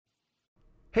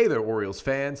Hey there, Orioles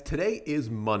fans. Today is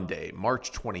Monday,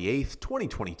 March 28th,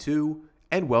 2022,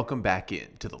 and welcome back in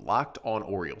to the Locked On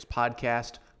Orioles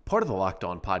podcast, part of the Locked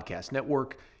On Podcast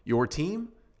Network, your team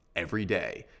every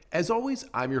day. As always,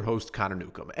 I'm your host, Connor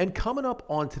Newcomb, and coming up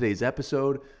on today's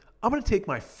episode, I'm going to take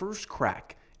my first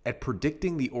crack at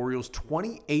predicting the Orioles'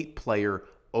 28-player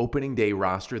opening day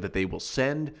roster that they will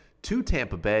send to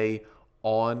Tampa Bay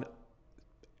on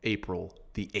April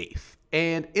the 8th.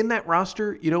 And in that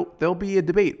roster, there'll be a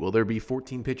debate. Will there be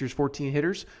 14 pitchers, 14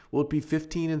 hitters? Will it be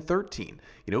 15 and 13?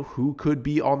 Who could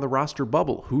be on the roster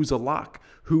bubble? Who's a lock?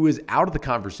 Who is out of the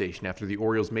conversation after the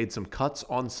Orioles made some cuts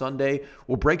on Sunday?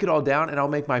 We'll break it all down, and I'll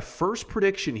make my first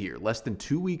prediction here, less than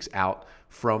 2 weeks out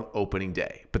from opening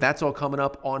day. But that's all coming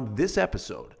up on this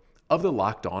episode of the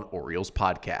Locked On Orioles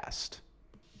podcast.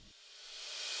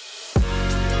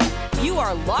 You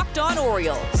are Locked On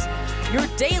Orioles, your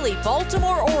daily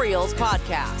Baltimore Orioles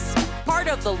podcast. Part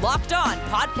of the Locked On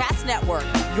Podcast Network,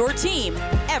 your team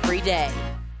every day.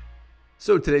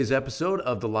 So today's episode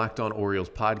of the Locked On Orioles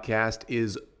podcast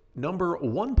is number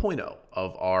 1.0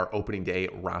 of our opening day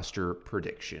roster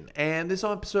prediction. And this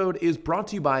episode is brought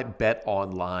to you by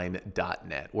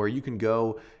betonline.net, where you can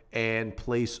go and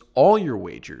place all your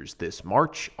wagers this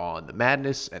March on the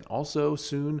Madness and also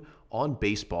soon on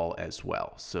baseball as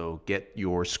well. So get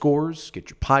your scores, get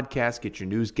your podcasts, get your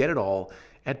news, get it all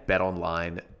at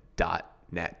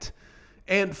betonline.net.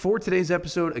 And for today's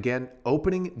episode, again,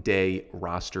 opening day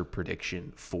roster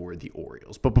prediction for the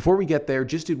Orioles. But before we get there,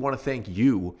 just did want to thank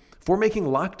you for making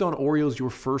Locked On Orioles your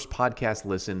first podcast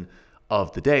listen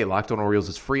of the day. Locked On Orioles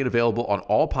is free and available on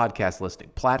all podcast listening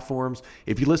platforms.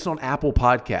 If you listen on Apple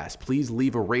Podcasts, please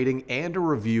leave a rating and a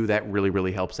review. That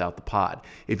really helps out the pod.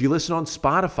 If you listen on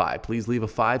Spotify, please leave a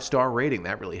 5-star rating.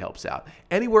 That really helps out.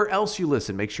 Anywhere else you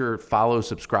listen, make sure to follow,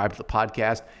 subscribe to the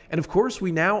podcast. And of course,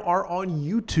 we now are on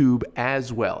YouTube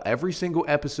as well. Every single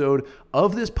episode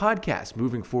of this podcast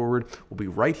moving forward will be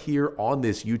right here on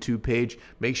this YouTube page.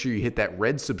 Make sure you hit that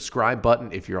red subscribe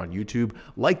button if you're on YouTube.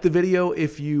 Like the video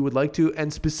if you would like to.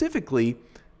 And specifically,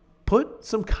 put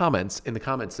some comments in the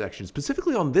comment section,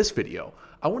 specifically on this video.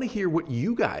 I want to hear what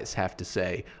you guys have to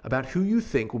say about who you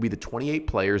think will be the 28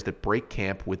 players that break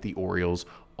camp with the Orioles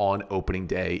on opening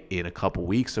day in a couple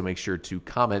weeks. So make sure to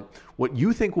comment what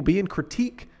you think will be and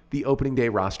critique the opening day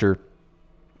roster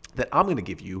that I'm going to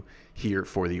give you here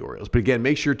for the Orioles. But again,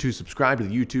 make sure to subscribe to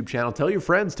the YouTube channel. Tell your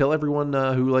friends, tell everyone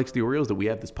who likes the Orioles that we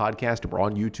have this podcast and we're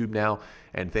on YouTube now.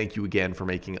 And thank you again for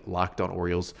making Locked On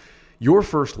Orioles your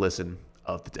first listen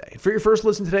of the day. For your first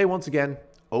listen today, once again,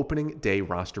 opening day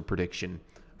roster prediction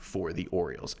for the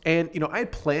Orioles. And, I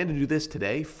had planned to do this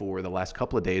today for the last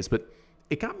couple of days, but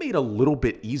it got made a little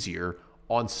bit easier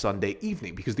on Sunday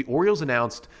evening because the Orioles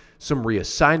announced some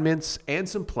reassignments and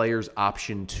some players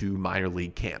optioned to minor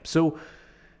league camp. So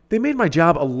they made my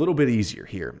job a little bit easier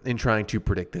here in trying to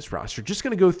predict this roster. Just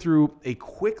going to go through a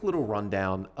quick little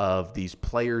rundown of these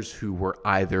players who were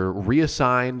either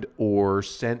reassigned or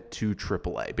sent to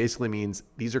AAA. Basically means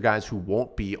these are guys who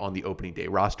won't be on the opening day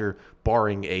roster,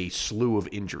 barring a slew of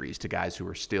injuries to guys who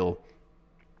are still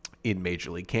in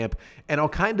Major League camp. And I'll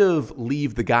kind of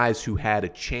leave the guys who had a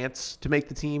chance to make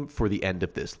the team for the end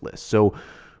of this list. So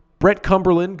Brett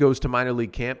Cumberland goes to minor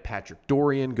league camp. Patrick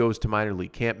Dorian goes to minor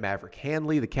league camp. Maverick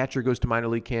Hanley, the catcher, goes to minor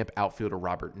league camp. Outfielder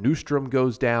Robert Newstrom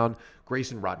goes down.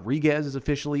 Grayson Rodriguez is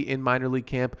officially in minor league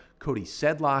camp. Cody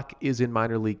Sedlock is in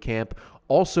minor league camp.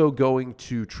 Also going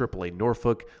to AAA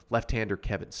Norfolk, left-hander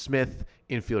Kevin Smith,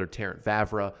 infielder Terrence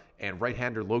Vavra, and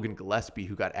right-hander Logan Gillespie,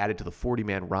 who got added to the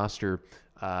 40-man roster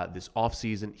this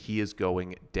offseason. He is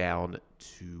going down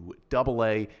to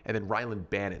AA. And then Rylan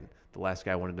Bannon, the last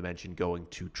guy I wanted to mention, going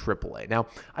to AAA. Now,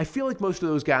 I feel like most of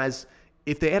those guys,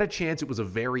 if they had a chance, it was a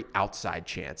very outside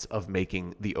chance of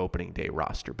making the opening day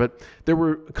roster. But there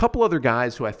were a couple other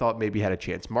guys who I thought maybe had a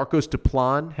chance. Marcos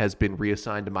Duplan has been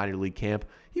reassigned to minor league camp.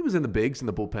 He was in the bigs in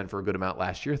the bullpen for a good amount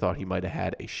last year. Thought he might have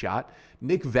had a shot.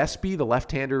 Nick Vespi, the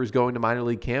left-hander, is going to minor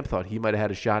league camp. Thought he might have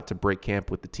had a shot to break camp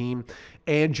with the team.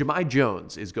 And Jahmai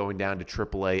Jones is going down to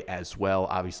AAA as well.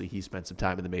 Obviously, he spent some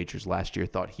time in the majors last year.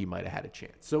 Thought he might have had a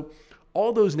chance. So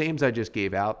all those names I just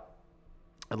gave out,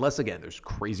 unless, again, there's a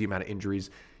crazy amount of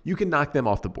injuries, you can knock them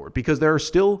off the board because there are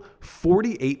still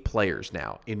 48 players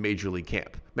now in Major League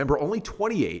camp. Remember, only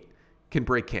 28 can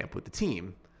break camp with the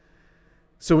team.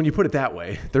 So when you put it that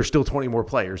way, there's still 20 more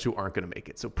players who aren't going to make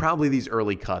it. So probably these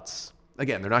early cuts,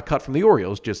 again, they're not cut from the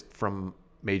Orioles, just from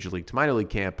Major League to minor league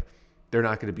camp. They're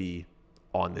not going to be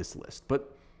on this list.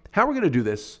 But how we're going to do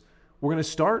this, we're going to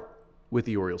start with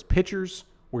the Orioles pitchers.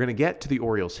 We're going to get to the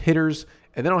Orioles hitters,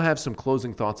 And then I'll have some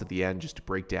closing thoughts at the end just to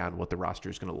break down what the roster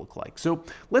is going to look like. So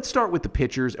let's start with the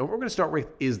pitchers. And what we're going to start with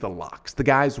is the locks. The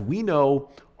guys we know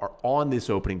are on this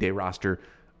opening day roster,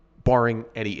 barring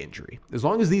any injury. As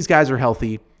long as these guys are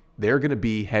healthy, they're going to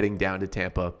be heading down to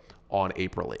Tampa on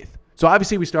April 8th. So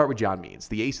obviously we start with John Means,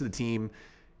 the ace of the team.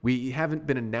 We haven't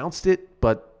been announced it,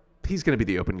 but he's going to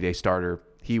be the opening day starter.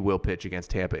 He will pitch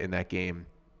against Tampa in that game.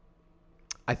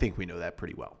 I think we know that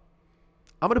pretty well.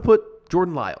 I'm going to put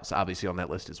Jordan Lyles, obviously, on that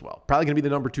list as well. Probably going to be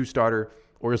the number 2 starter.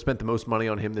 Orioles spent the most money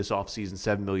on him this offseason,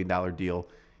 $7 million deal.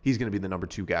 He's going to be the number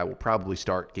 2 guy. Will probably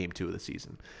start game 2 of the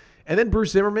season. And then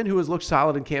Bruce Zimmerman, who has looked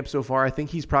solid in camp so far. I think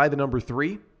he's probably the number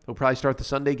 3. He'll probably start the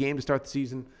Sunday game to start the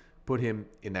season. Put him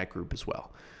in that group as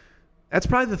well. That's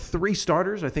probably the 3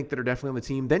 starters I think that are definitely on the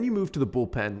team. Then you move to the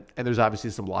bullpen, and there's obviously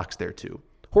some locks there too.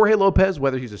 Jorge Lopez,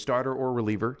 whether he's a starter or a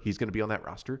reliever, he's going to be on that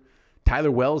roster.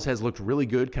 Tyler Wells has looked really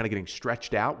good, kind of getting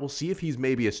stretched out. We'll see if he's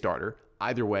maybe a starter.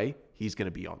 Either way, he's going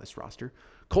to be on this roster.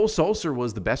 Cole Sulser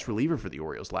was the best reliever for the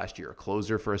Orioles last year, a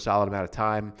closer for a solid amount of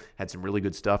time, had some really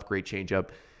good stuff, great changeup.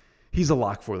 He's a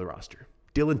lock for the roster.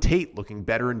 Dylan Tate looking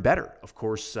better and better. Of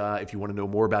course, if you want to know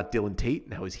more about Dylan Tate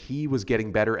and how he was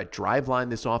getting better at Driveline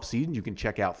this offseason, you can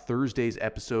check out Thursday's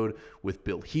episode with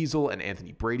Bill Hiesel and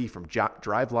Anthony Brady from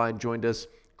Driveline joined us.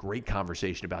 Great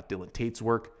conversation about Dylan Tate's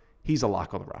work. He's a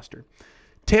lock on the roster.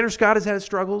 Tanner Scott has had his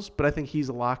struggles, but I think he's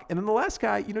a lock. And then the last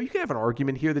guy, you can have an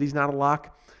argument here that he's not a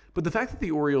lock, but the fact that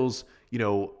the Orioles,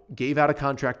 gave out a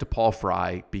contract to Paul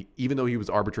Fry, even though he was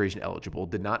arbitration eligible,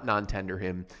 did not non-tender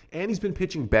him, and he's been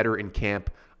pitching better in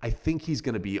camp, I think he's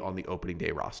going to be on the opening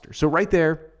day roster. So right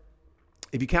there,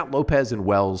 if you count Lopez and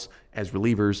Wells as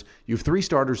relievers, you have 3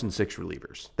 starters and 6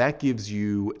 relievers. That gives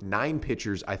you 9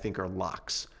 pitchers I think are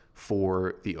locks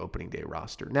for the opening day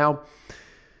roster. Now,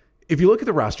 if you look at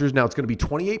the rosters, now it's going to be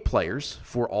 28 players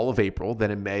for all of April.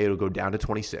 Then in May, it'll go down to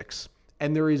 26.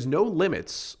 And there is no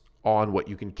limits on what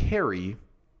you can carry,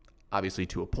 obviously,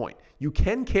 to a point. You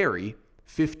can carry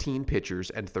 15 pitchers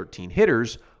and 13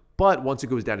 hitters, but once it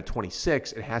goes down to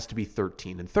 26, it has to be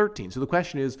 13 and 13. So the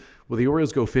question is, will the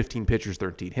Orioles go 15 pitchers,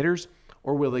 13 hitters,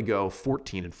 or will they go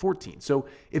 14 and 14? So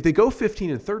if they go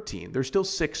 15 and 13, there's still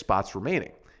 6 spots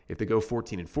remaining. If they go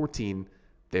 14 and 14,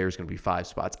 there's going to be 5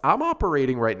 spots. I'm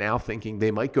operating right now thinking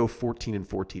they might go 14 and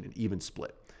 14, an even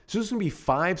split. So there's going to be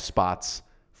 5 spots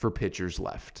for pitchers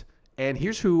left. And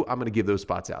here's who I'm going to give those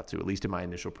spots out to, at least in my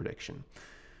initial prediction.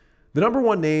 The number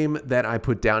 1 name that I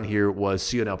put down here was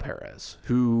Cionel Perez,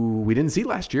 who we didn't see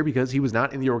last year because he was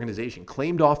not in the organization,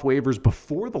 claimed off waivers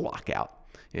before the lockout.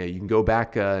 You can go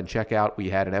back and check out. We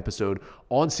had an episode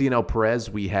on Cionel Perez.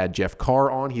 We had Jeff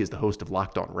Carr on. He is the host of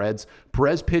Locked On Reds.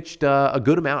 Perez pitched a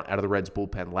good amount out of the Reds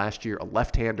bullpen last year, a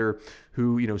left-hander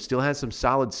who still has some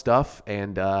solid stuff.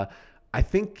 And I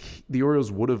think the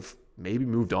Orioles would have maybe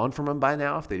moved on from him by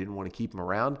now if they didn't want to keep him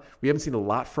around. We haven't seen a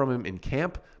lot from him in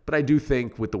camp, but I do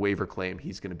think with the waiver claim,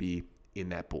 he's going to be in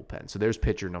that bullpen. So there's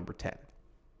pitcher number 10.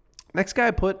 Next guy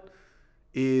I put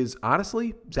is,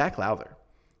 honestly, Zach Lowther.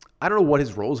 I don't know what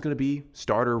his role is going to be,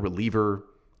 starter, reliever,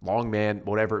 long man,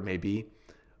 whatever it may be.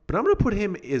 But I'm going to put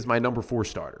him as my number 4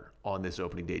 starter on this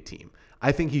opening day team.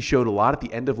 I think he showed a lot at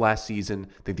the end of last season.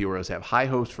 I think the Orioles have high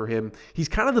hopes for him. He's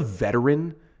kind of the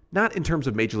veteran, not in terms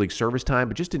of Major League service time,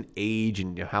 but just in age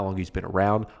and how long he's been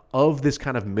around, of this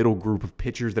kind of middle group of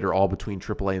pitchers that are all between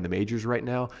AAA and the majors right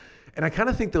now. And I kind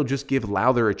of think they'll just give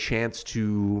Lowther a chance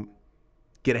to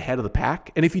get ahead of the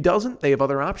pack. And if he doesn't, they have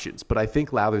other options. But I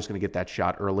think Lowther's going to get that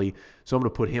shot early. So I'm going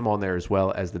to put him on there as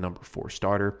well as the number 4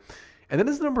 starter. And then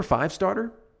as the number 5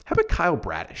 starter, how about Kyle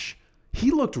Bradish? He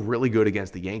looked really good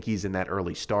against the Yankees in that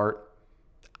early start.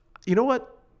 You know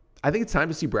what? I think it's time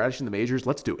to see Bradish in the majors.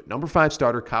 Let's do it. Number 5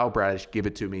 starter, Kyle Bradish. Give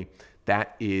it to me.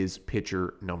 That is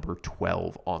pitcher number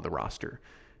 12 on the roster.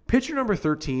 Pitcher number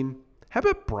 13, how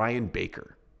about Brian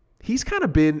Baker? He's kind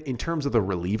of been, in terms of the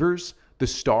relievers, the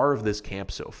star of this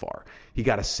camp so far. He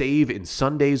got a save in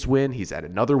Sunday's win. He's had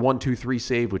another 1-2-3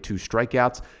 save with 2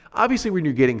 strikeouts. Obviously, when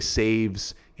you're getting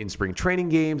saves in spring training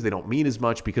games, they don't mean as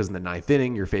much because in the 9th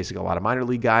inning, you're facing a lot of minor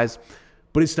league guys.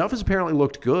 But his stuff has apparently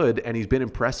looked good, and he's been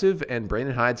impressive, and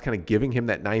Brandon Hyde's kind of giving him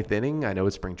that 9th inning. I know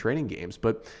it's spring training games,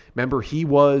 but remember, he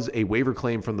was a waiver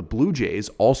claim from the Blue Jays,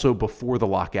 also before the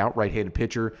lockout, right-handed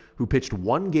pitcher who pitched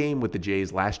 1 game with the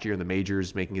Jays last year in the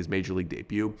majors, making his major league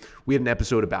debut. We had an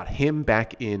episode about him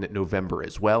back in November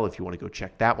as well. If you want to go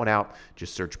check that one out,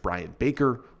 just search Brian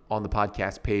Baker on the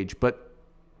podcast page. But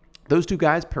those 2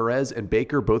 guys, Perez and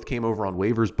Baker, both came over on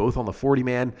waivers, both on the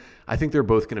 40-man. I think they're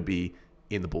both going to be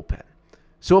in the bullpen.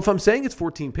 So if I'm saying it's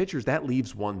 14 pitchers, that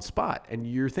leaves 1 spot. And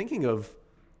you're thinking of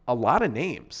a lot of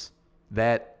names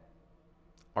that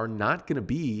are not going to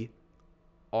be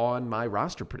on my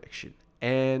roster prediction.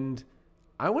 And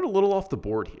I went a little off the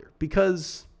board here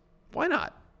because why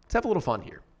not? Let's have a little fun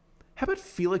here. How about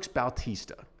Felix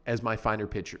Bautista as my final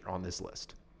pitcher on this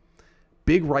list?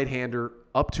 Big right-hander,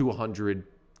 up to 100,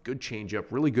 good changeup,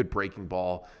 really good breaking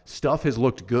ball. Stuff has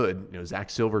looked good. Zach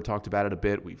Silver talked about it a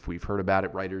bit. We've heard about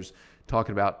it. Writers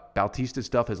talking about Bautista's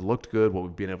stuff has looked good. What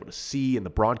we've been able to see in the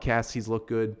broadcasts, he's looked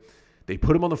good. They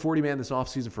put him on the 40-man this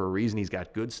offseason for a reason. He's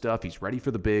got good stuff. He's ready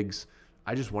for the bigs.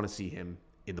 I just want to see him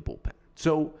in the bullpen.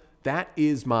 So that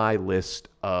is my list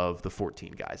of the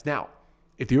 14 guys. Now,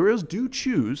 if the Orioles do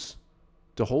choose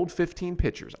to hold 15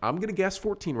 pitchers, I'm going to guess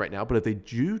 14 right now, but if they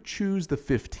do choose the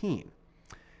 15,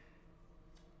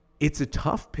 it's a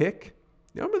tough pick.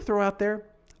 I'm going to throw out there,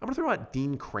 I'm going to throw out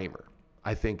Dean Kramer,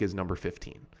 I think, is number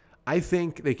 15. I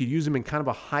think they could use him in kind of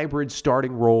a hybrid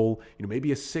starting role,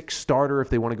 maybe a 6 starter if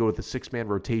they want to go with a 6-man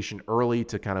rotation early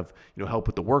to kind of, help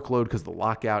with the workload because of the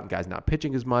lockout and guys not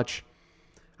pitching as much.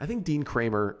 I think Dean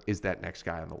Kramer is that next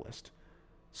guy on the list.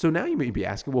 So now you may be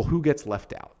asking, well, who gets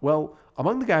left out? Well,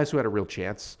 among the guys who had a real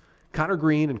chance, Connor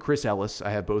Green and Chris Ellis,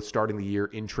 I have both starting the year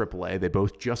in AAA. They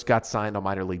both just got signed on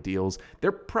minor league deals.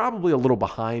 They're probably a little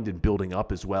behind in building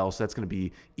up as well, so that's going to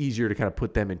be easier to kind of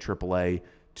put them in AAA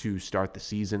to start the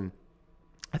season.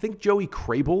 I think Joey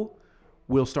Krabel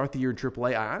will start the year in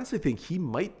AAA. I honestly think he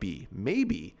might be,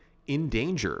 maybe, in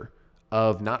danger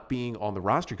of not being on the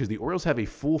roster because the Orioles have a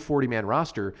full 40-man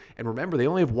roster. And remember, they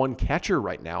only have one catcher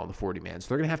right now on the 40-man. So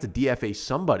they're going to have to DFA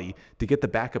somebody to get the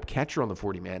backup catcher on the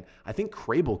 40-man. I think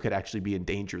Krabel could actually be in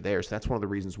danger there. So that's one of the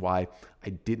reasons why I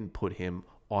didn't put him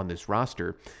on this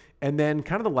roster. And then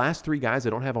kind of the last 3 guys I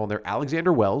don't have on there,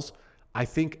 Alexander Wells. I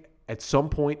think at some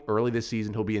point early this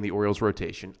season, he'll be in the Orioles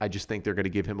rotation. I just think they're going to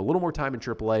give him a little more time in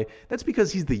AAA. That's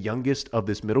because he's the youngest of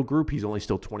this middle group. He's only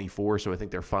still 24, so I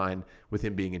think they're fine with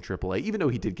him being in AAA, even though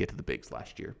he did get to the bigs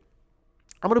last year.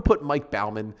 I'm going to put Mike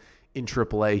Baumann in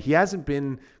AAA. He hasn't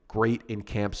been great in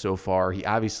camp so far. He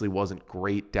obviously wasn't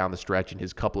great down the stretch in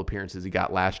his couple appearances he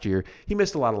got last year. He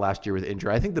missed a lot of last year with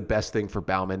injury. I think the best thing for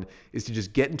Baumann is to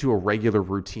just get into a regular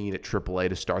routine at AAA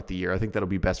to start the year. I think that'll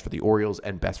be best for the Orioles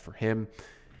and best for him.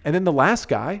 And then the last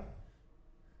guy,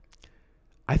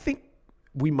 I think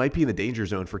we might be in the danger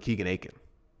zone for Keegan Aiken.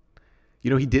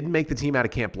 He didn't make the team out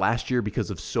of camp last year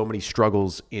because of so many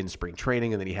struggles in spring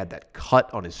training, and then he had that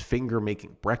cut on his finger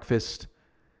making breakfast.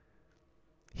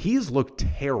 He's looked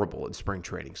terrible in spring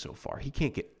training so far. He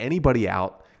can't get anybody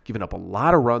out, giving up a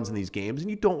lot of runs in these games, and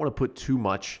you don't want to put too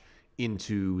much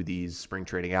into these spring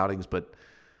training outings, but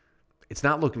it's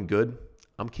not looking good.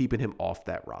 I'm keeping him off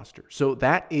that roster. So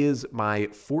that is my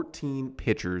 14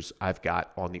 pitchers I've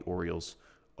got on the Orioles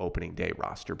opening day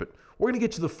roster. But we're going to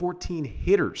get to the 14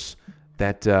 hitters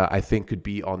that I think could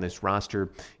be on this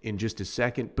roster in just a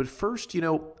second. But first,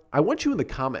 I want you in the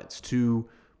comments to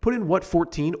put in what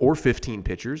 14 or 15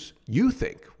 pitchers you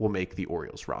think will make the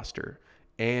Orioles roster.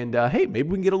 And hey, maybe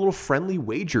we can get a little friendly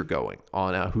wager going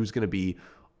on who's going to be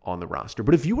on the roster.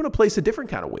 But if you want to place a different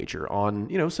kind of wager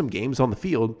on, some games on the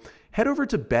field, head over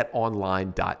to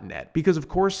betonline.net because, of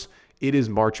course, it is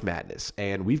March Madness,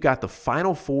 and we've got the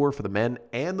Final Four for the men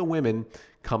and the women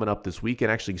coming up this week,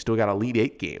 and actually still got Elite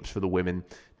 8 games for the women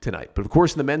tonight. But, of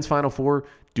course, in the men's Final Four,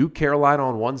 Duke, Carolina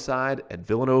on one side and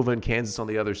Villanova and Kansas on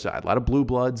the other side. A lot of blue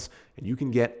bloods, and you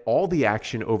can get all the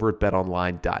action over at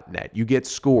betonline.net. You get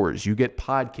scores, you get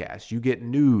podcasts, you get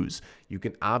news. You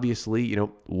can obviously,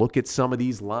 look at some of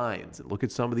these lines and look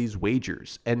at some of these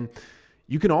wagers. And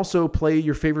you can also play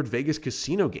your favorite Vegas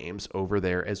casino games over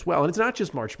there as well. And it's not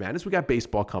just March Madness. We got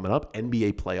baseball coming up,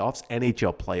 NBA playoffs,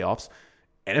 NHL playoffs,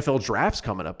 NFL drafts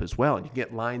coming up as well. And you can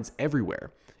get lines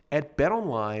everywhere at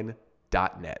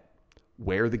betonline.net,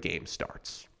 where the game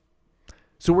starts.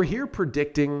 So we're here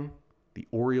predicting the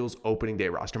Orioles opening day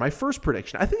roster. My first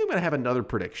prediction, I think I'm going to have another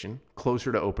prediction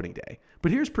closer to opening day.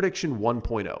 But here's prediction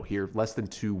 1.0 here, less than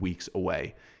 2 weeks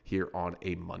away here on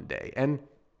a Monday. And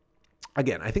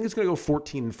again, I think it's going to go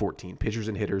 14 and 14, pitchers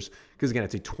and hitters, because again,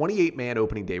 it's a 28-man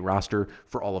opening day roster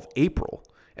for all of April,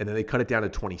 and then they cut it down to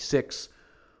 26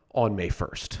 on May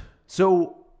 1st.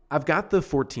 So I've got the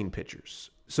 14 pitchers,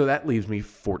 so that leaves me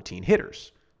 14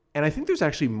 hitters. And I think there's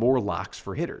actually more locks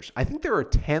for hitters. I think there are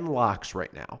 10 locks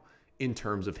right now in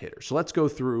terms of hitters. So let's go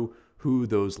through who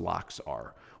those locks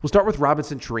are. We'll start with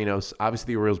Robinson Chirinos.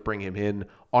 Obviously, the Orioles bring him in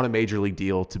on a major league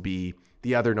deal to be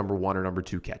the other number 1 or number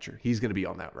 2 catcher. He's going to be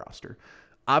on that roster.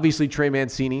 Obviously, Trey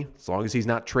Mancini, as long as he's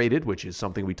not traded, which is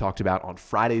something we talked about on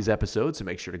Friday's episode, so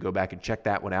make sure to go back and check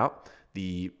that one out.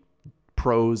 The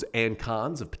pros and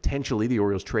cons of potentially the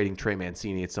Orioles trading Trey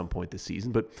Mancini at some point this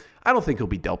season, but I don't think he'll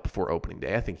be dealt before opening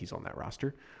day. I think he's on that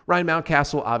roster. Ryan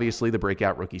Mountcastle, obviously the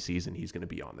breakout rookie season, he's going to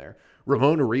be on there.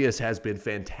 Ramon Urias has been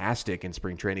fantastic in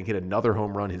spring training. Hit another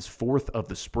home run, his 4th of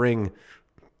the spring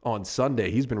on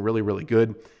Sunday. He's been really, really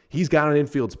good. He's got an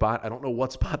infield spot. I don't know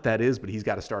what spot that is, but he's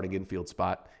got a starting infield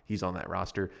spot. He's on that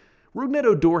roster. Rougned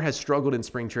Odor has struggled in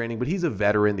spring training, but he's a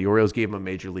veteran. The Orioles gave him a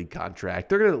major league contract.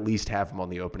 They're going to at least have him on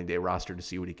the opening day roster to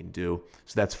see what he can do.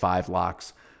 So that's 5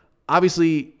 locks.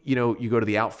 Obviously, you go to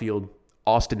the outfield.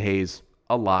 Austin Hayes,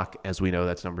 a lock. As we know,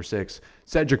 that's number 6.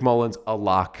 Cedric Mullins, a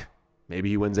lock. Maybe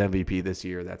he wins MVP this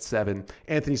year. That's 7.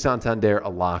 Anthony Santander, a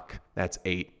lock. That's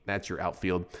 8. That's your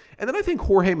outfield. And then I think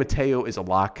Jorge Mateo is a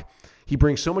lock. He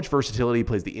brings so much versatility. He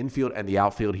plays the infield and the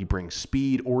outfield. He brings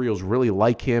speed. Orioles really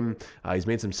like him. He's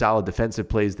made some solid defensive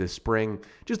plays this spring.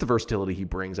 Just the versatility he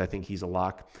brings, I think he's a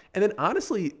lock. And then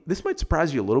honestly, this might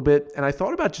surprise you a little bit. And I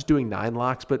thought about just doing 9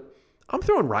 locks, but I'm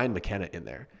throwing Ryan McKenna in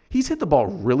there. He's hit the ball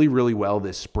really, really well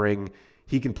this spring.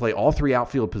 He can play all 3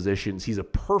 outfield positions. He's a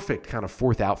perfect kind of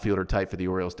 4th outfielder type for the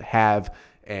Orioles to have.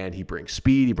 And he brings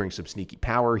speed. He brings some sneaky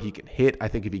power. He can hit, I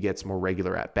think, if he gets more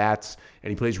regular at-bats. And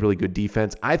he plays really good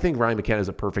defense. I think Ryan McKenna is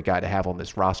a perfect guy to have on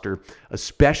this roster,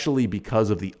 especially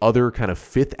because of the other kind of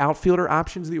 5th outfielder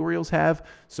options the Orioles have.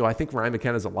 So I think Ryan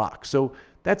McKenna is a lock. So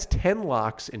that's 10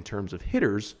 locks in terms of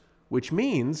hitters, which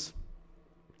means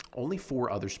only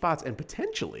 4 other spots and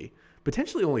potentially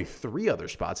only 3 other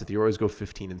spots if the Orioles go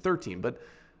 15 and 13. But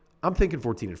I'm thinking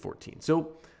 14 and 14.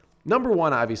 So number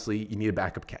 1, obviously, you need a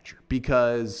backup catcher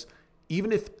because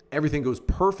even if everything goes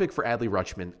perfect for Adley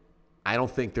Rutschman, I don't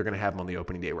think they're going to have him on the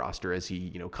opening day roster as he,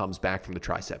 comes back from the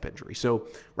tricep injury. So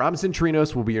Robinson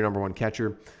Chirinos will be your number 1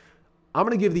 catcher. I'm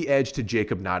going to give the edge to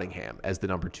Jacob Nottingham as the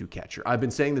number 2 catcher. I've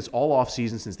been saying this all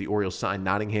offseason since the Orioles signed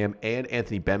Nottingham and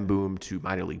Anthony Bemboom to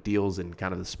minor league deals in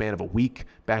kind of the span of a week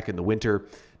back in the winter.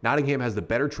 Nottingham has the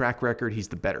better track record. He's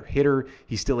the better hitter.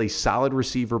 He's still a solid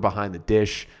receiver behind the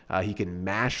dish. He can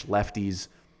mash lefties.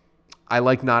 I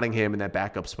like Nottingham in that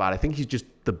backup spot. I think he's just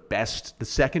the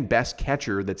second best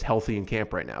catcher that's healthy in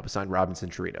camp right now, besides Robinson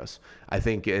Chirinos. I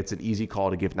think it's an easy call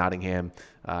to give Nottingham.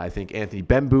 I think Anthony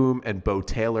Bemboom and Bo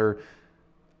Taylor,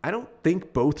 I don't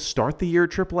think both start the year at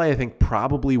AAA. I think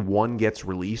probably one gets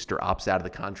released or opts out of the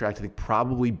contract. I think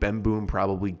probably Bemboom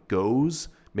probably goes.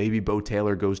 Maybe Bo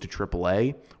Taylor goes to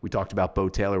AAA. We talked about Bo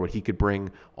Taylor, what he could bring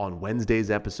on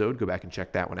Wednesday's episode. Go back and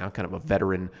check that one out. Kind of a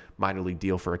veteran minor league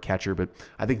deal for a catcher, but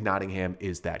I think Nottingham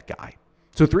is that guy.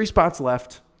 So 3 spots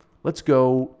left. Let's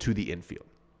go to the infield.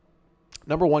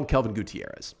 Number 1, Kelvin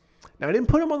Gutierrez. Now, I didn't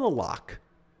put him on the lock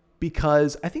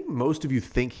because I think most of you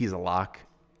think he's a lock,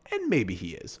 and maybe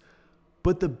he is.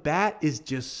 But the bat is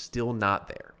just still not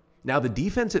there. Now, the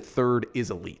defense at third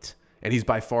is elite. And he's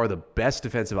by far the best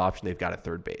defensive option they've got at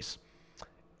third base.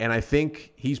 And I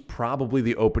think he's probably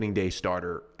the opening day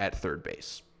starter at third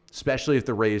base, especially if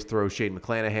the Rays throw Shane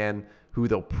McClanahan, who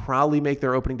they'll probably make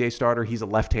their opening day starter. He's a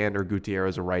left-hander.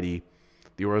 Gutierrez a righty.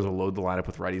 The Orioles will load the lineup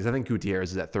with righties. I think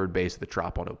Gutierrez is at third base at the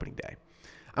Trop on opening day.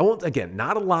 I won't, again,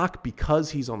 not a lock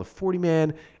because he's on the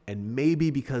 40-man and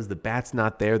maybe because the bat's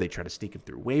not there. They try to sneak him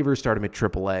through waivers, start him at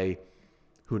AAA.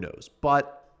 Who knows?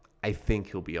 But I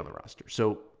think he'll be on the roster.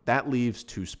 So that leaves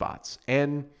 2 spots.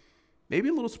 And maybe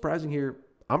a little surprising here,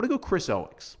 I'm going to go Chris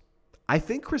Owings. I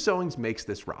think Chris Owings makes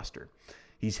this roster.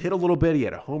 He's hit a little bit. He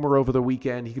had a homer over the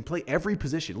weekend. He can play every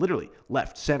position, literally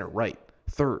left, center, right,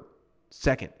 third,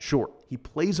 second, short. He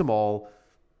plays them all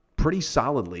pretty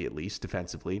solidly, at least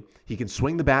defensively. He can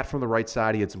swing the bat from the right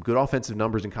side. He had some good offensive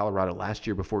numbers in Colorado last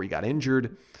year before he got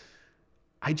injured.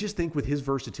 I just think with his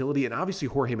versatility, and obviously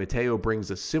Jorge Mateo brings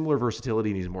a similar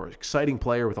versatility, and he's a more exciting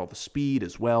player with all the speed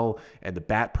as well, and the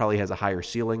bat probably has a higher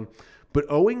ceiling. But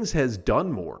Owings has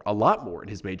done a lot more in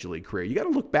his major league career. You got to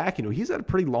look back, he's had a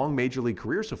pretty long major league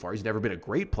career so far. He's never been a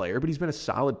great player, but he's been a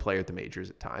solid player at the majors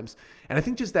at times. And I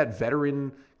think just that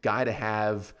veteran guy to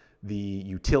have, the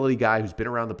utility guy who's been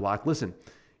around the block. Listen,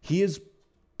 he is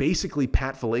basically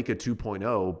Pat Valaika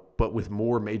 2.0, but with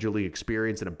more major league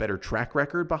experience and a better track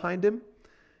record behind him.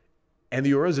 And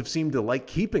the Orioles have seemed to like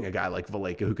keeping a guy like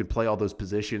Valaika who can play all those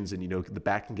positions and, the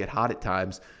bat can get hot at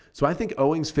times. So I think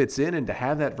Owings fits in, and to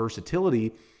have that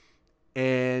versatility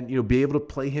and, be able to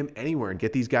play him anywhere and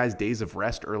get these guys days of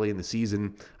rest early in the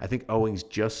season, I think Owings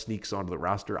just sneaks onto the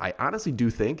roster. I honestly do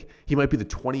think he might be the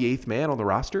 28th man on the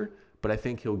roster, but I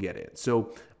think he'll get in.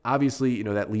 So obviously,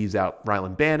 that leaves out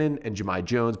Rylan Bannon and Jahmai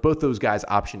Jones. Both those guys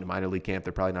optioned to minor league camp.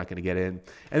 They're probably not going to get in.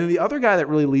 And then the other guy that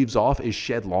really leaves off is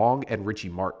Shed Long and Richie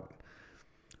Martin.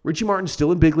 Richie Martin's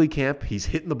still in big league camp. He's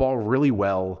hitting the ball really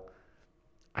well.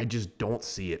 I just don't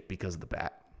see it because of the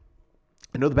bat.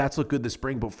 I know the bats look good this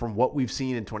spring, but from what we've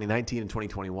seen in 2019 and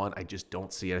 2021, I just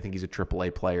don't see it. I think he's a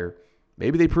AAA player.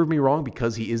 Maybe they prove me wrong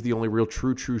because he is the only real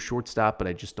true shortstop, but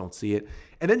I just don't see it.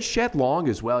 And then Shed Long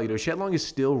as well. Shed Long is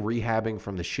still rehabbing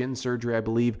from the shin surgery, I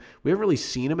believe. We haven't really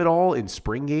seen him at all in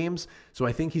spring games, so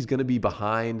I think he's going to be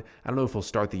behind. I don't know if he'll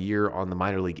start the year on the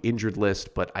minor league injured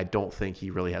list, but I don't think he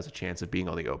really has a chance of being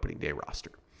on the opening day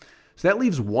roster. So that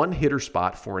leaves one hitter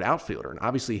spot for an outfielder. And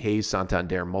obviously Hayes,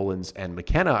 Santander, Mullins, and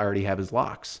McKenna already have his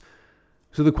locks.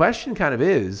 So the question kind of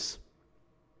is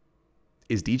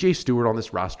DJ Stewart on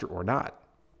this roster or not?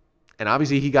 And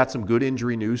obviously he got some good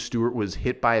injury news. Stewart was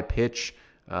hit by a pitch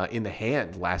in the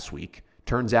hand last week.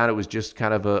 Turns out it was just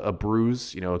kind of a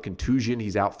bruise, a contusion.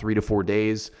 He's out 3 to 4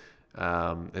 days.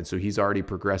 And so he's already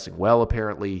progressing well,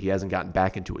 apparently. He hasn't gotten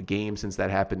back into a game since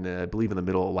that happened, I believe, in the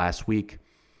middle of last week.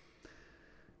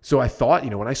 So I thought,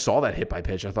 when I saw that hit by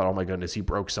pitch, I thought, oh my goodness, he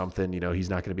broke something. He's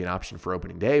not going to be an option for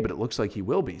opening day, but it looks like he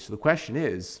will be. So the question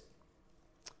is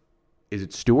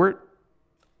it Stewart?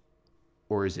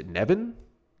 Or is it Nevin?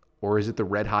 Or is it the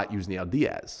red-hot Yusniel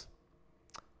Diaz?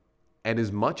 And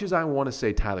as much as I want to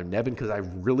say Tyler Nevin, because I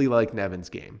really like Nevin's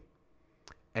game,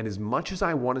 and as much as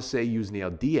I want to say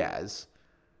Yusniel Diaz,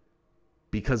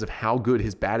 because of how good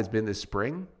his bat has been this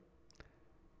spring,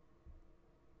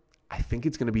 I think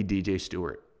it's going to be DJ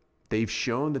Stewart. They've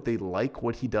shown that they like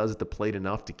what he does at the plate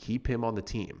enough to keep him on the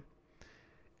team.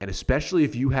 And especially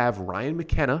if you have Ryan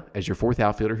McKenna as your fourth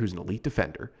outfielder, who's an elite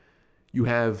defender, you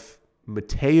have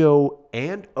Mateo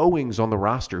and Owings on the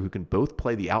roster who can both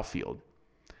play the outfield.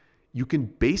 You can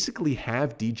basically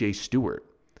have DJ Stewart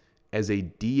as a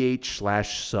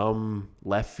DH/some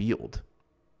left field.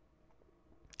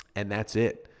 And that's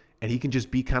it. And he can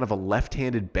just be kind of a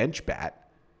left-handed bench bat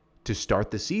to start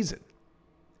the season.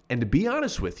 And to be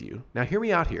honest with you, now hear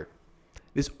me out here.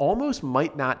 This almost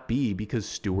might not be because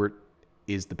Stewart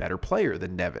is the better player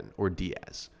than Nevin or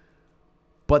Diaz.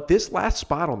 But this last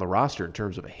spot on the roster in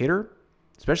terms of a hitter,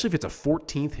 especially if it's a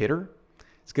 14th hitter,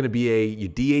 it's going to be you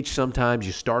DH sometimes,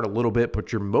 you start a little bit,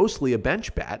 but you're mostly a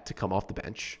bench bat to come off the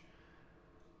bench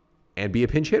and be a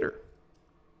pinch hitter.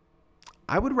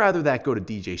 I would rather that go to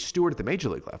DJ Stewart at the major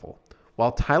league level,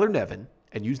 while Tyler Nevin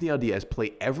and Yusniel Diaz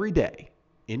play every day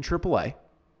in AAA.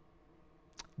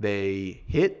 They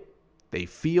hit, they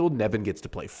field. Nevin gets to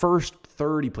play first,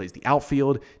 third. He plays the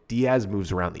outfield. Diaz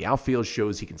moves around the outfield,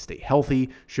 shows he can stay healthy,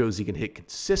 shows he can hit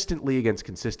consistently against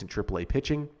consistent AAA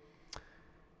pitching.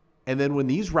 And then when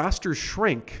these rosters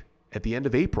shrink at the end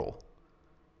of April,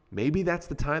 maybe that's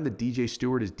the time that DJ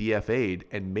Stewart is DFA'd.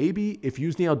 And maybe if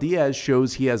Yusniel Diaz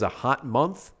shows he has a hot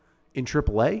month in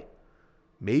AAA,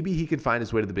 maybe he can find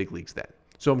his way to the big leagues then.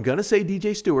 So I'm going to say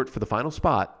DJ Stewart for the final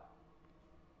spot,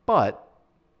 but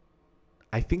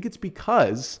I think it's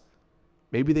because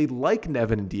maybe they like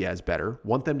Nevin and Diaz better,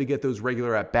 want them to get those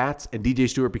regular at-bats, and DJ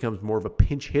Stewart becomes more of a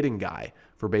pinch-hitting guy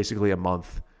for basically a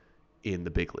month in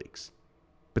the big leagues.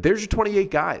 But there's your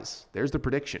 28 guys. There's the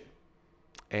prediction.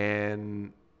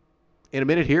 And in a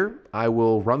minute here, I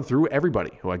will run through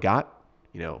everybody who I got,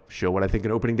 show what I think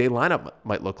an opening day lineup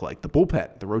might look like, the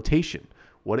bullpen, the rotation,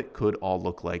 what it could all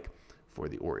look like for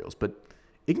the Orioles. But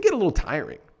it can get a little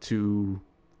tiring to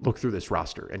look through this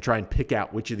roster and try and pick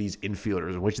out which of these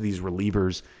infielders and which of these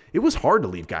relievers. It was hard to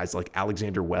leave guys like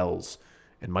Alexander Wells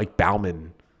and Mike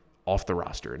Baumann off the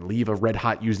roster and leave a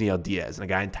red-hot Yusniel Diaz and a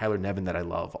guy in Tyler Nevin that I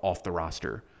love off the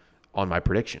roster on my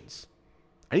predictions.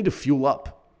 I need to fuel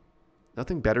up.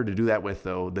 Nothing better to do that with,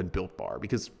 though, than Built Bar,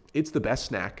 because it's the best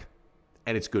snack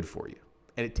and it's good for you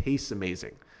and it tastes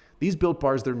amazing. These Built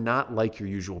Bars, they're not like your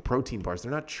usual protein bars.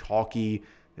 They're not chalky.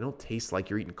 They don't taste like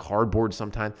you're eating cardboard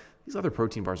sometimes. These other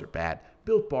protein bars are bad.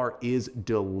 Built Bar is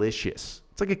delicious.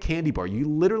 It's like a candy bar. You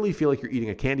literally feel like you're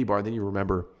eating a candy bar, and then you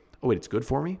remember, oh, wait, it's good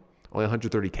for me? Only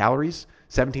 130 calories,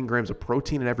 17 grams of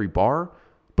protein in every bar,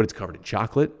 but it's covered in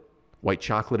chocolate, white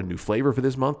chocolate, a new flavor for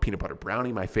this month, peanut butter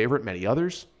brownie, my favorite, many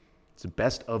others. It's the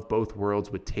best of both worlds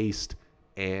with taste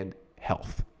and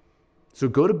health. So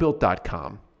go to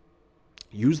Built.com,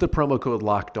 use the promo code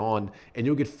LOCKEDON, and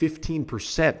you'll get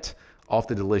 15% off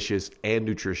the delicious and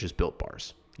nutritious Built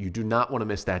Bars. You do not want to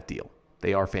miss that deal.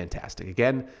 They are fantastic.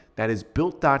 Again, that is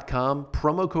Built.com,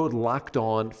 promo code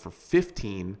LOCKEDON for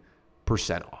 15%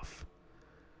 off.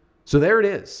 So there it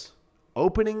is.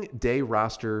 Opening day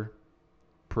roster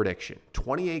prediction.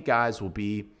 28 guys will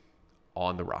be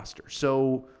on the roster.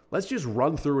 So let's just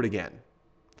run through it again.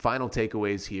 Final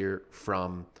takeaways here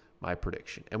from my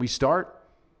prediction. And we start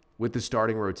with the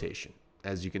starting rotation.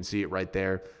 As you can see it right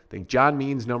there. I think John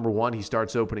Means, number 1. He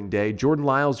starts opening day. Jordan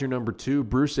Lyles, your number 2.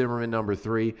 Bruce Zimmerman, number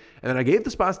 3. And then I gave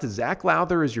the spots to Zach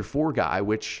Lowther as your 4 guy,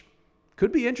 which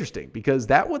could be interesting because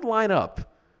that would line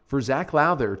up for Zach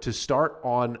Lowther to start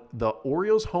on the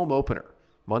Orioles home opener,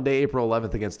 Monday, April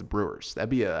 11th against the Brewers. That'd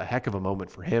be a heck of a moment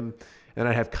for him. And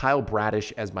I'd have Kyle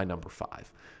Bradish as my number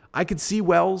 5. I could see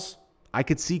Wells. I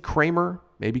could see Kramer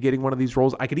maybe getting one of these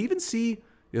roles. I could even see,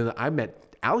 I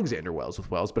met Alexander Wells with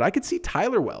Wells, but I could see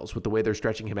Tyler Wells with the way they're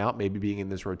stretching him out, maybe being in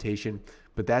this rotation.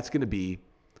 But that's going to be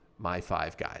my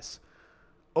 5 guys.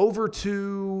 Over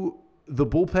to the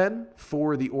bullpen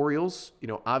for the Orioles.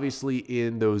 Obviously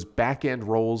in those back-end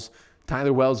roles,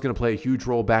 Tyler Wells is going to play a huge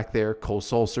role back there. Cole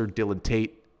Sulser, Dylan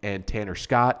Tate, and Tanner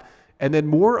Scott. And then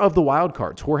more of the wild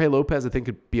cards. Jorge Lopez, I think,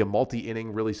 could be a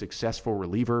multi-inning, really successful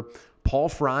reliever. Paul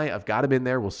Fry, I've got him in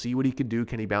there. We'll see what he can do.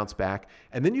 Can he bounce back?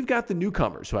 And then you've got the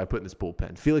newcomers who I put in this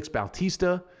bullpen. Felix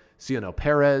Bautista, Cionel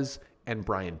Perez, and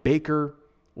Brian Baker.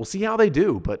 We'll see how they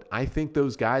do, but I think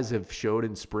those guys have showed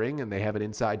in spring and they have an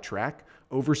inside track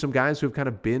over some guys who have kind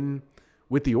of been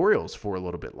with the Orioles for a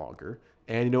little bit longer.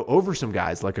 And, over some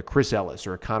guys like a Chris Ellis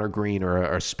or a Connor Green or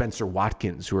a Spencer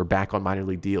Watkins who are back on minor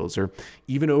league deals, or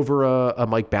even over a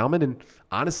Mike Baumann, and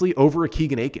honestly over a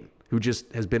Keegan Aiken, who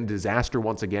just has been a disaster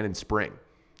once again in spring.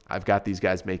 I've got these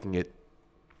guys making it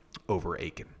over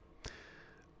Aiken.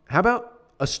 How about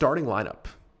a starting lineup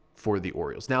for the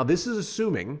Orioles? Now, this is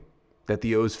assuming that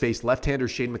the O's face left-hander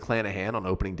Shane McClanahan on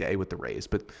opening day with the Rays,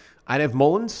 but I'd have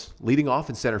Mullins leading off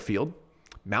in center field.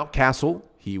 Mountcastle,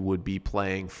 he would be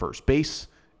playing first base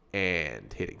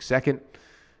and hitting second.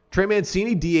 Trey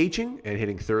Mancini DHing and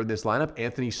hitting third in this lineup.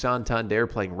 Anthony Santander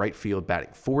playing right field,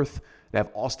 batting fourth. I'd have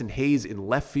Austin Hayes in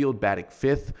left field, batting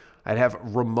fifth. I'd have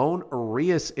Ramon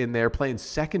Arias in there playing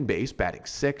second base, batting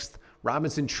sixth.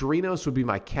 Robinson Chirinos would be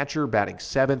my catcher, batting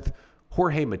seventh.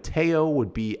 Jorge Mateo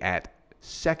would be at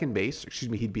second base.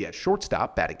 He'd be at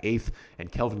shortstop, batting eighth.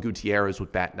 And Kelvin Gutierrez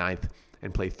would bat ninth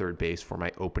and play third base for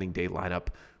my opening day lineup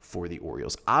for the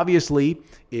Orioles. Obviously,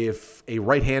 if a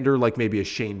right-hander like maybe a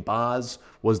Shane Baz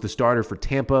was the starter for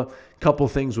Tampa, a couple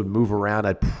things would move around.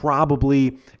 I'd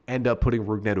probably end up putting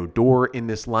Rougned Odor in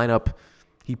this lineup.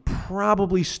 He'd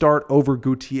probably start over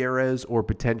Gutierrez or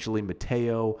potentially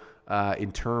Mateo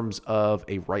in terms of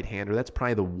a right-hander. That's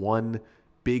probably the one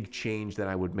big change that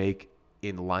I would make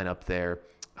in the lineup there.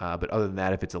 But other than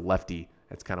that, if it's a lefty,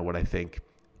 that's kind of what I think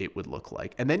it would look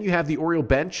like. And then you have the Oriole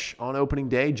bench on opening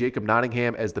day. Jacob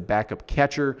Nottingham as the backup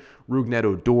catcher, Rougned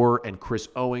Odor and Chris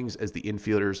Owings as the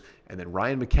infielders, and then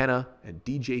Ryan McKenna and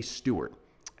DJ Stewart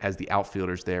as the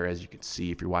outfielders there, as you can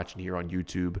see if you're watching here on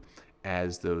YouTube,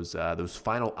 as those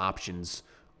final options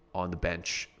on the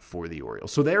bench for the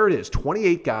Orioles. So there it is,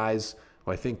 28 guys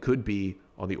who I think could be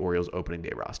on the Orioles opening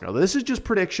day roster. Now, this is just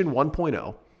prediction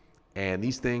 1.0, and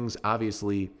these things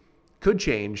obviously could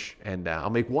change, and I'll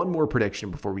make one more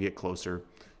prediction before we get closer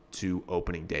to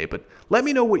opening day. But let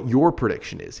me know what your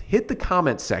prediction is. Hit the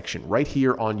comment section right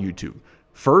here on YouTube.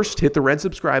 First, hit the red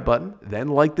subscribe button, then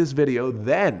like this video,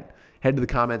 then head to the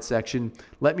comment section.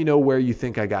 Let me know where you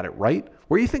think I got it right,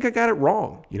 where you think I got it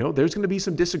wrong. There's going to be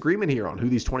some disagreement here on who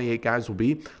these 28 guys will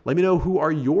be. Let me know who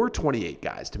are your 28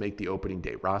 guys to make the opening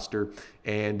day roster,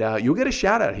 and you'll get a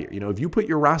shout out here. If you put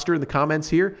your roster in the comments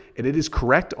here and it is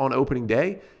correct on opening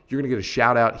day, you're going to get a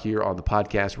shout out here on the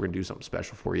podcast. We're going to do something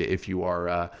special for you if you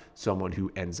are someone who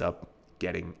ends up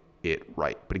getting it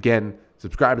right. But again,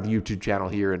 subscribe to the YouTube channel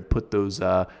here and put those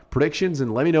predictions,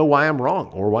 and let me know why I'm wrong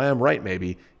or why I'm right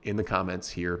maybe in the comments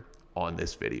here on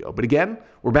this video. But again,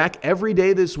 we're back every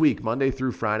day this week, Monday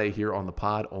through Friday here on the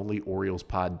pod, only Orioles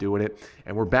pod doing it.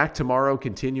 And we're back tomorrow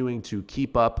continuing to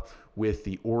keep up with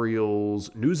the Orioles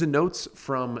news and notes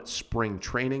from spring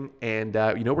training. And,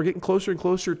 we're getting closer and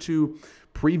closer to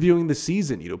previewing the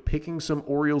season, picking some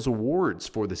Orioles awards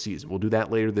for the season. We'll do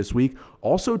that later this week.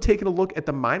 Also taking a look at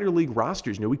the minor league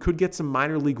rosters. We could get some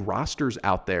minor league rosters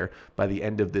out there by the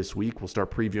end of this week. We'll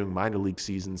start previewing minor league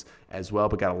seasons as well,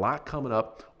 but got a lot coming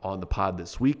up on the pod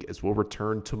this week as we'll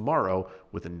return tomorrow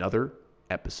with another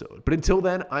episode. But until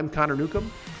then, I'm Connor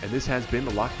Newcomb, and this has been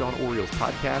the Locked On Orioles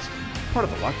podcast, part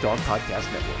of the Locked On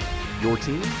Podcast Network. Your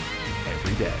team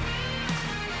every day.